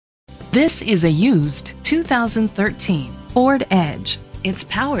This is a used 2013 Ford Edge. It's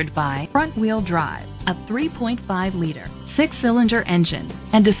powered by front-wheel drive, a 3.5-liter, 6-cylinder engine,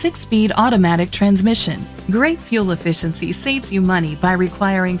 and a 6-speed automatic transmission. Great fuel efficiency saves you money by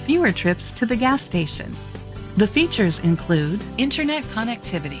requiring fewer trips to the gas station. The features include internet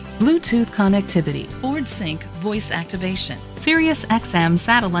connectivity, Bluetooth connectivity, Ford Sync voice activation, Sirius XM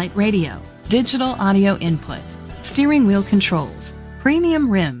satellite radio, digital audio input, steering wheel controls, premium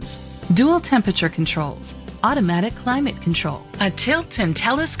rims, dual temperature controls, automatic climate control, a tilt and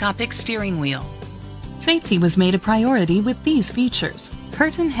telescopic steering wheel. Safety was made a priority with these features: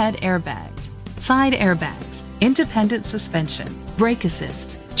 curtain head airbags, side airbags, independent suspension, brake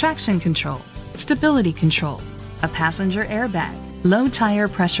assist, traction control, stability control, a passenger airbag, low tire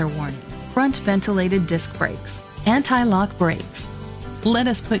pressure warning, front ventilated disc brakes, anti-lock brakes. Let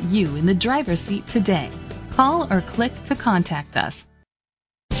us put you in the driver's seat today. Call or click to contact us.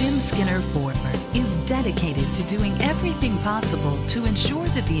 Jim Skinner Ford is dedicated to doing everything possible to ensure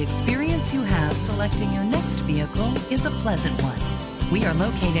that the experience you have selecting your next vehicle is a pleasant one. We are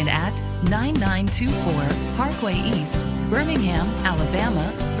located at 9924 Parkway East, Birmingham,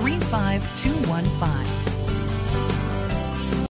 Alabama 35215.